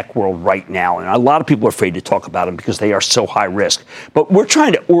in the tech world right now, and a lot of people are afraid to talk about them because they are so high risk. But we're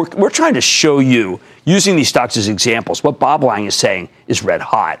trying to show you, using these stocks as examples, what Bob Lang is saying is red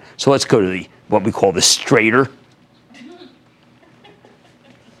hot. So let's go to what we call the Strader.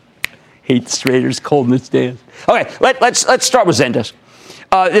 Hate the Straders, cold in its dance. Okay, let's start with Zendesk.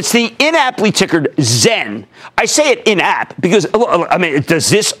 It's the inaptly tickered Zen. I say it in-app because, does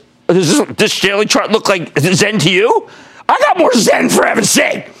this daily chart look like Zen to you? I got more Zen, for heaven's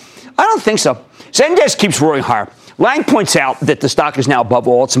sake. I don't think so. Zendesk keeps roaring higher. Lang points out that the stock is now above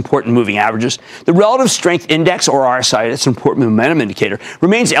all its important moving averages. The relative strength index, or RSI, that's an important momentum indicator,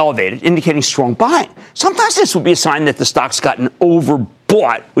 remains elevated, indicating strong buying. Sometimes this would be a sign that the stock's gotten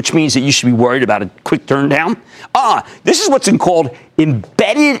overbought, which means that you should be worried about a quick turn down. This is what's called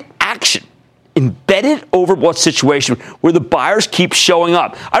embedded action. Embedded overbought situation where the buyers keep showing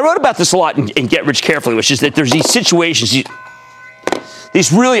up. I wrote about this a lot in Get Rich Carefully, which is that there's these situations,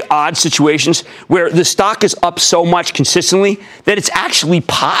 these really odd situations where the stock is up so much consistently that it's actually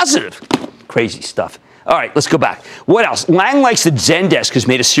positive. Crazy stuff. All right, let's go back. What else? Lang likes that Zendesk has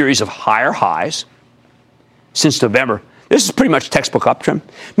made a series of higher highs since November. This is pretty much textbook uptrend.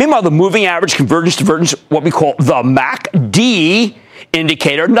 Meanwhile, the moving average divergence, what we call the MACD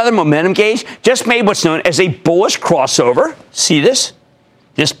indicator, another momentum gauge, just made what's known as a bullish crossover. See this?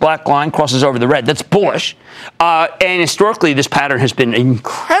 This black line crosses over the red. That's bullish. And historically, this pattern has been an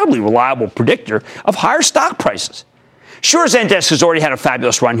incredibly reliable predictor of higher stock prices. Sure, Zendesk has already had a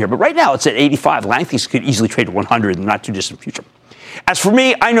fabulous run here, but right now it's at 85. Lang thinks it could easily trade at 100 in the not too distant future. As for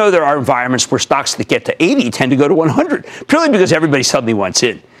me, I know there are environments where stocks that get to 80 tend to go to 100, purely because everybody suddenly wants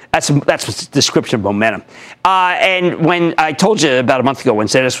in. That's the description of momentum. And when I told you about a month ago when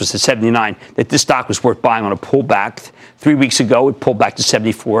Zendesk was at 79 that this stock was worth buying on a pullback, 3 weeks ago it pulled back to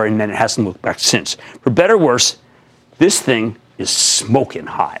 74, and then it hasn't looked back since. For better or worse, this thing is smoking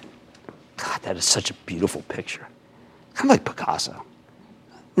hot. God, that is such a beautiful picture. Kind of like Picasso.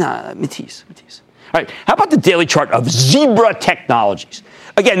 Matisse. All right, how about the daily chart of Zebra Technologies?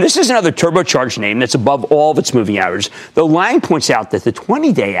 Again, this is another turbocharged name that's above all of its moving averages, though Lang points out that the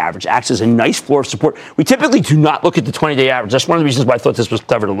 20-day average acts as a nice floor of support. We typically do not look at the 20-day average. That's one of the reasons why I thought this was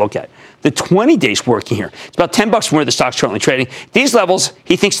clever to look at. The 20 days working here. It's about $10 from where the stock's currently trading. These levels,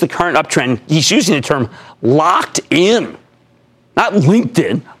 he thinks the current uptrend, he's using the term locked in. Not linked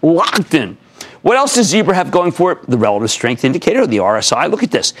in, locked in. What else does Zebra have going for it? The relative strength indicator, the RSI. Look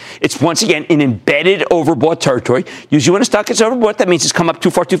at this. It's, once again, in embedded overbought territory. Usually when a stock gets overbought, that means it's come up too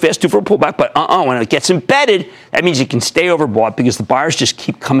far too fast, due for a pullback. But when it gets embedded, that means it can stay overbought because the buyers just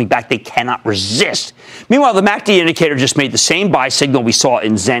keep coming back. They cannot resist. Meanwhile, the MACD indicator just made the same buy signal we saw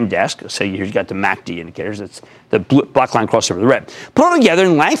in Zendesk. So here you got the MACD indicators. That's the black line crossed over the red. Put it all together,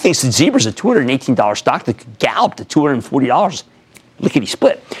 and Lang thinks that Zebra's a $218 stock that could gallop to $240. Lickety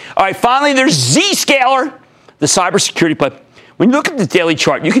split. All right, finally, there's Zscaler, the cybersecurity play. When you look at the daily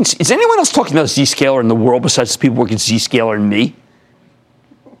chart, you can see, is anyone else talking about Zscaler in the world besides the people working at Zscaler and me?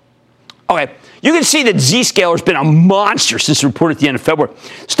 Okay, you can see that Zscaler has been a monster since the report at the end of February.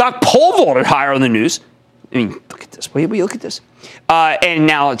 Stock pole vaulted higher on the news. I mean, look at this. Wait, look at this. And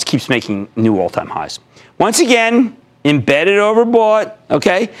now it keeps making new all-time highs. Once again, embedded overbought,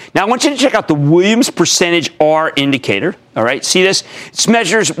 okay? Now, I want you to check out the Williams percentage R indicator, all right? See this? It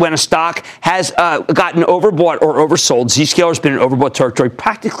measures when a stock has gotten overbought or oversold. Zscaler's been in overbought territory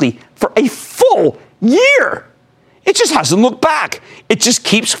practically for a full year. It just hasn't looked back. It just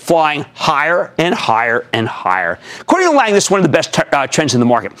keeps flying higher and higher and higher. According to Lang, this is one of the best trends in the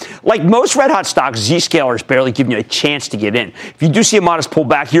market. Like most red-hot stocks, Zscaler is barely giving you a chance to get in. If you do see a modest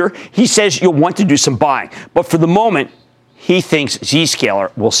pullback here, he says you'll want to do some buying. But for the moment, he thinks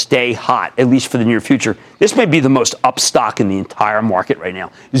Zscaler will stay hot, at least for the near future. This may be the most up stock in the entire market right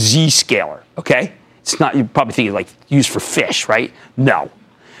now. Zscaler, okay? It's not, you probably think it's like used for fish, right? No.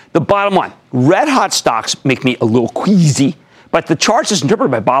 The bottom line, red-hot stocks make me a little queasy, but the charts as interpreted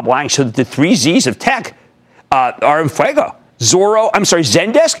by Bob Lang show that the 3 Zs of tech are in fuego.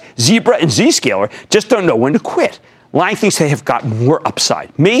 Zendesk, Zebra, and Zscaler just don't know when to quit. Lang thinks they have got more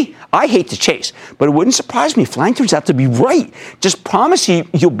upside. Me, I hate to chase, but it wouldn't surprise me if Lang turns out to be right. Just promise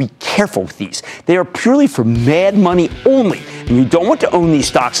you'll be careful with these. They are purely for mad money only, and you don't want to own these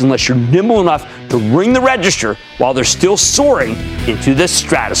stocks unless you're nimble enough to ring the register while they're still soaring into the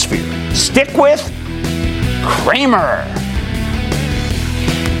stratosphere. Stick with Cramer.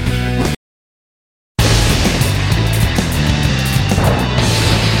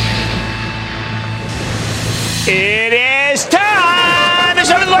 It is time! It's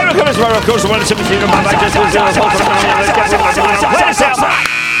time for the lightning round.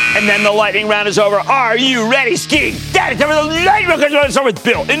 And then the lightning round is over. Are you ready, skiing? Daddy, time for the lightning round. Let's start with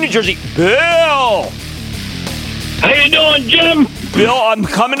Bill in New Jersey. Bill! How you doing, Jim? Bill, I'm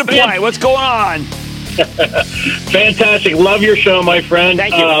coming to play. What's going on? Fantastic. Love your show, my friend.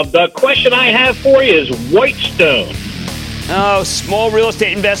 Thank you. The question I have for you is Whitestone. Oh, small real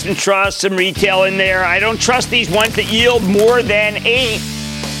estate investment trust, some retail in there. I don't trust these ones that yield more than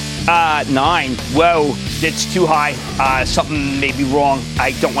 9. Whoa, it's too high. Something may be wrong.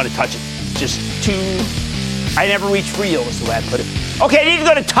 I don't want to touch it. Just too. I never reach for yield, is the way I put it. Okay, I need to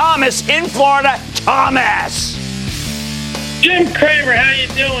go to Thomas in Florida. Thomas! Jim Cramer, how you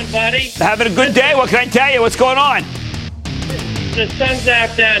doing, buddy? Having a good day. What can I tell you? What's going on? The sun's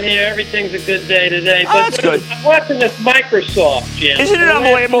out down here. Everything's a good day today. Oh, that's good. I'm watching this Microsoft, Jim. Isn't it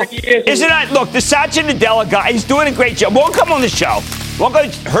unbelievable? Isn't it? Look, the Satya Nadella guy, he's doing a great job. Won't come on the show.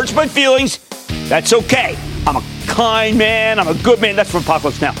 Hurts my feelings. That's okay. I'm a kind man. I'm a good man. That's from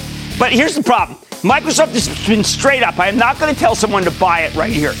Apocalypse Now. But here's the problem. Microsoft has been straight up. I am not going to tell someone to buy it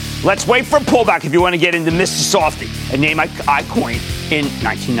right here. Let's wait for a pullback if you want to get into Mr. Softy, a name I coined in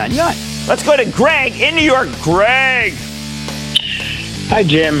 1999. Let's go to Greg in New York. Greg. Hi,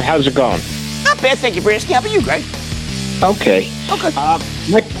 Jim. How's it going? Not bad. Thank you for asking. How about you, Greg? Okay.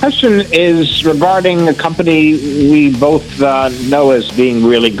 My question is regarding a company we both know as being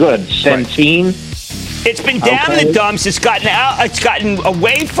really good, Centene. It's been down in the dumps. It's gotten out. It's gotten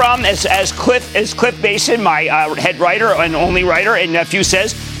away from, as Cliff Mason, my head writer and only writer and nephew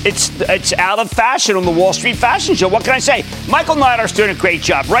says, it's out of fashion on the Wall Street fashion show. What can I say? Michael Neidhart's doing a great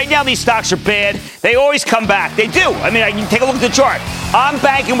job. Right now, these stocks are bad. They always come back. They do. I mean, you take a look at the chart. I'm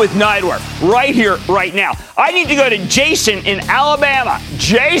banking with Neidhart right here, right now. I need to go to Jason in Alabama.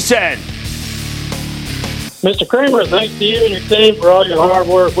 Jason. Mr. Cramer, thanks to you and your team for all your hard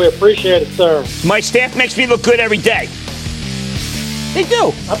work. We appreciate it, sir. My staff makes me look good every day. They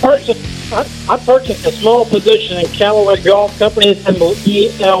do. I purchased a small position in Callaway Golf Company, symbol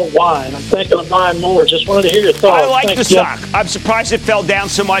ELY, and I'm thinking of buying more. Just wanted to hear your thoughts. I like the stock. I'm surprised it fell down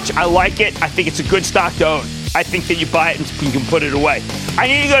so much. I like it. I think it's a good stock to own. I think that you buy it and you can put it away. I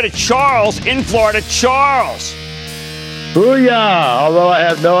need to go to Charles in Florida. Charles. Booyah! Although I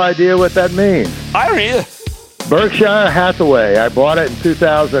have no idea what that means. I don't either. Berkshire Hathaway. I bought it in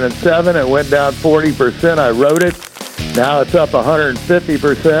 2007. It went down 40%. I wrote it. Now it's up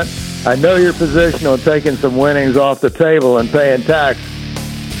 150%. I know your position on taking some winnings off the table and paying tax,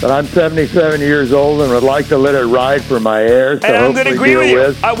 but I'm 77 years old and would like to let it ride for my heirs. And I'm going to agree with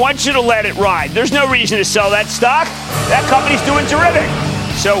you. I want you to let it ride. There's no reason to sell that stock. That company's doing terrific.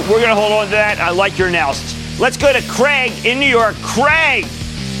 So we're going to hold on to that. I like your analysis. Let's go to Craig in New York. Craig.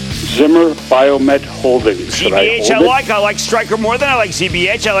 Zimmer Biomet Holdings. ZBH I like Stryker more than I like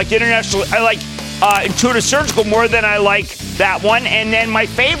ZBH. I like International. I like Intuitive Surgical more than I like that one. And then my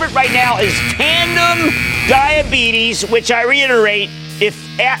favorite right now is Tandem Diabetes, which I reiterate, if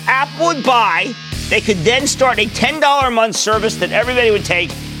Apple would buy, they could then start a $10 a month service that everybody would take.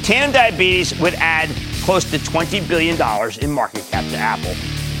 Tandem Diabetes would add close to $20 billion in market cap to Apple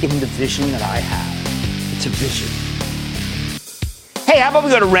in the vision that I have. It's a vision. Hey, how about we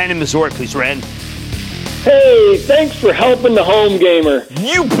go to Ren in Missouri, please, Ren? Hey, thanks for helping the home gamer.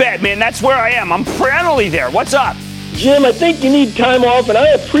 You bet, man. That's where I am. I'm perennially there. What's up? Jim, I think you need time off, and I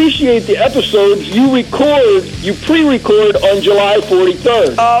appreciate the episodes you pre-record on July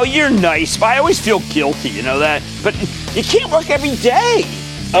 43rd. Oh, you're nice. I always feel guilty, you know that? But you can't work every day.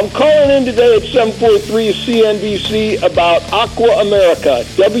 I'm calling in today at 743 CNBC about Aqua America,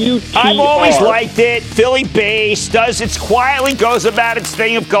 WTR. I've always liked it. Philly-based, quietly goes about its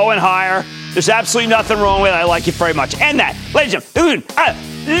thing of going higher. There's absolutely nothing wrong with it. I like it very much. And that, ladies and gentlemen,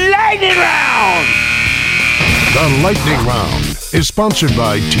 Lightning Round! The Lightning Round is sponsored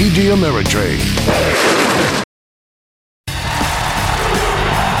by TD Ameritrade.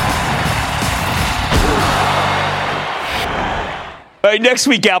 All right, next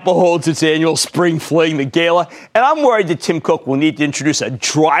week, Apple holds its annual Spring Fling, the gala, and I'm worried that Tim Cook will need to introduce a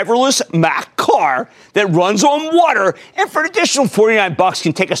driverless Mac car that runs on water and for an additional $49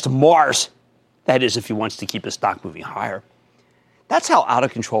 can take us to Mars. That is, if he wants to keep the stock moving higher. That's how out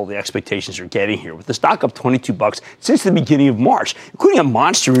of control the expectations are getting here, with the stock up $22 since the beginning of March, including a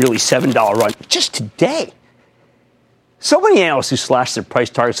monster nearly $7 run just today. So many analysts who slashed their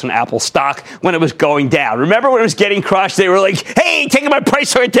price targets on Apple stock when it was going down. Remember when it was getting crushed? They were like, hey, taking my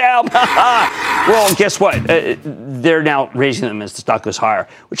price target down. Well, guess what? They're now raising them as the stock goes higher,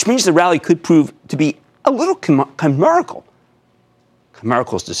 which means the rally could prove to be a little chimerical.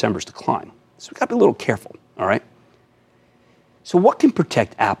 Chimerical is December's decline. So we've got to be a little careful, all right? So what can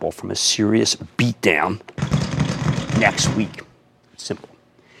protect Apple from a serious beatdown next week? It's simple.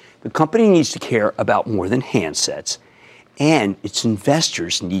 The company needs to care about more than handsets, and its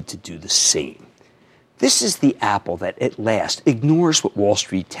investors need to do the same. This is the Apple that at last ignores what Wall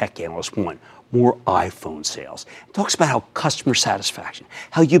Street tech analysts want, more iPhone sales. It talks about how customer satisfaction,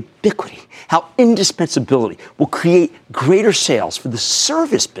 how ubiquity, how indispensability will create greater sales for the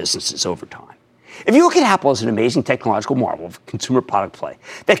service businesses over time. If you look at Apple as an amazing technological marvel of consumer product play,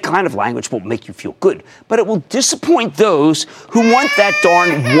 that kind of language will make you feel good, but it will disappoint those who want that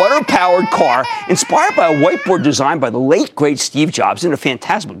darn water-powered car inspired by a whiteboard designed by the late, great Steve Jobs in a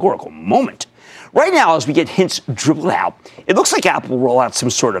phantasmagorical moment. Right now, as we get hints dribbled out, it looks like Apple will roll out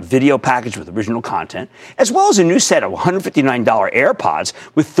some sort of video package with original content, as well as a new set of $159 AirPods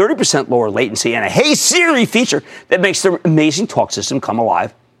with 30% lower latency and a Hey Siri feature that makes their amazing talk system come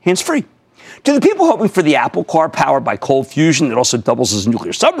alive hands-free. To the people hoping for the Apple car powered by cold fusion that also doubles as a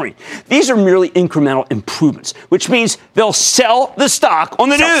nuclear submarine, these are merely incremental improvements, which means they'll sell the stock on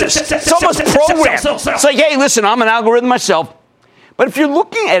the news. It's almost programmed. It's like, hey, listen, I'm an algorithm myself. But if you're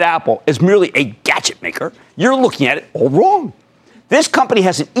looking at Apple as merely a gadget maker, you're looking at it all wrong. This company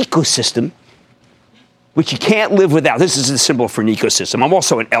has an ecosystem which you can't live without. This is a symbol for an ecosystem. I'm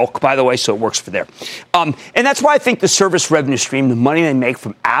also an elk, by the way, so it works for there. And that's why I think the service revenue stream, the money they make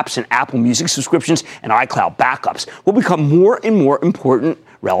from apps and Apple Music subscriptions and iCloud backups, will become more and more important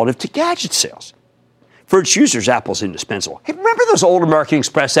relative to gadget sales. For its users, Apple's indispensable. Hey, remember those old American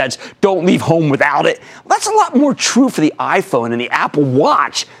Express ads, don't leave home without it? Well, that's a lot more true for the iPhone and the Apple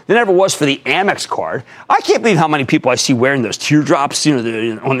Watch than ever was for the Amex card. I can't believe how many people I see wearing those teardrops,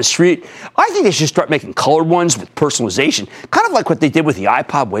 on the street. I think they should start making colored ones with personalization, kind of like what they did with the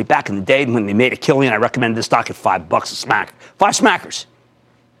iPod way back in the day when they made a killing. I recommended the stock at $5 a smack. 5 smackers.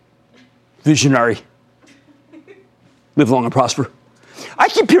 Visionary. Live long and prosper. I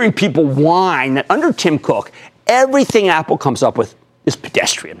keep hearing people whine that under Tim Cook, everything Apple comes up with is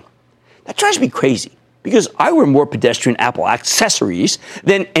pedestrian. That drives me crazy because I wear more pedestrian Apple accessories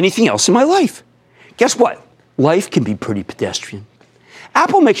than anything else in my life. Guess what? Life can be pretty pedestrian.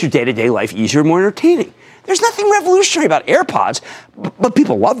 Apple makes your day-to-day life easier and more entertaining. There's nothing revolutionary about AirPods, but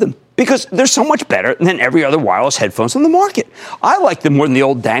people love them because they're so much better than every other wireless headphones on the market. I like them more than the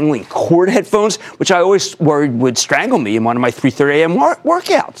old dangling cord headphones, which I always worried would strangle me in one of my 3:30 a.m.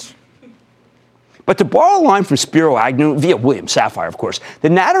 workouts. But to borrow a line from Spiro Agnew, via William Safire, of course, the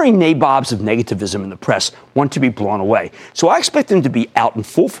nattering nabobs of negativism in the press want to be blown away. So I expect them to be out in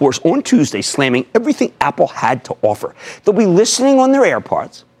full force on Tuesday, slamming everything Apple had to offer. They'll be listening on their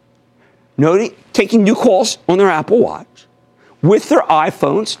AirPods, taking new calls on their Apple Watch, with their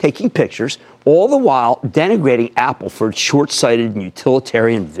iPhones, taking pictures, all the while denigrating Apple for its short-sighted and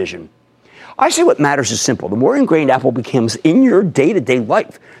utilitarian vision. I say what matters is simple. The more ingrained Apple becomes in your day-to-day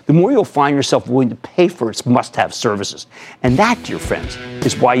life, the more you'll find yourself willing to pay for its must-have services. And that, dear friends,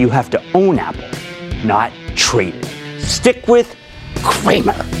 is why you have to own Apple, not trade it. Stick with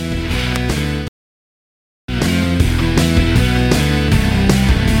Cramer.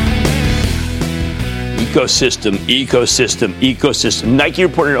 Ecosystem. Nike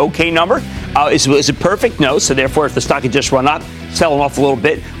reported an okay number. Is it perfect? No. So therefore, if the stock had just run up, selling off a little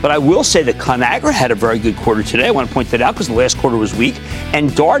bit. But I will say that Conagra had a very good quarter today. I want to point that out because the last quarter was weak. And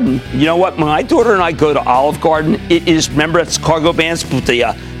Darden, you know what? My daughter and I go to Olive Garden. It is, remember, it's cargo bands with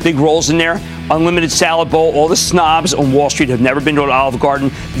the big rolls in there. Unlimited Salad Bowl. All the snobs on Wall Street have never been to an Olive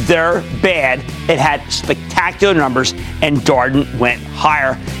Garden. They're bad. It had spectacular numbers, and Darden went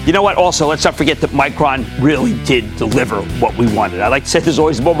higher. You know what? Also, let's not forget that Micron really did deliver what we wanted. I like to say there's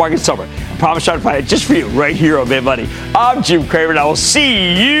always a bull market somewhere. I promise I'll find it just for you right here on Mad Money. I'm Jim Cramer, and I will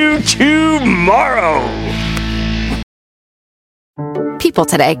see you tomorrow. People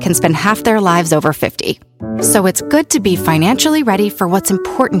today can spend half their lives over 50. So it's good to be financially ready for what's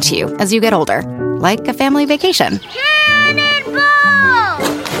important to you as you get older, like a family vacation.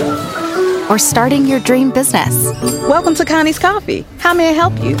 Or starting your dream business. Welcome to Connie's Coffee. How may I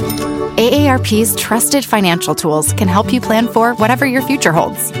help you? AARP's trusted financial tools can help you plan for whatever your future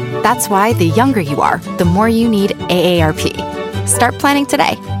holds. That's why the younger you are, the more you need AARP. Start planning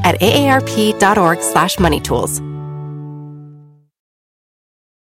today at aarp.org/moneytools.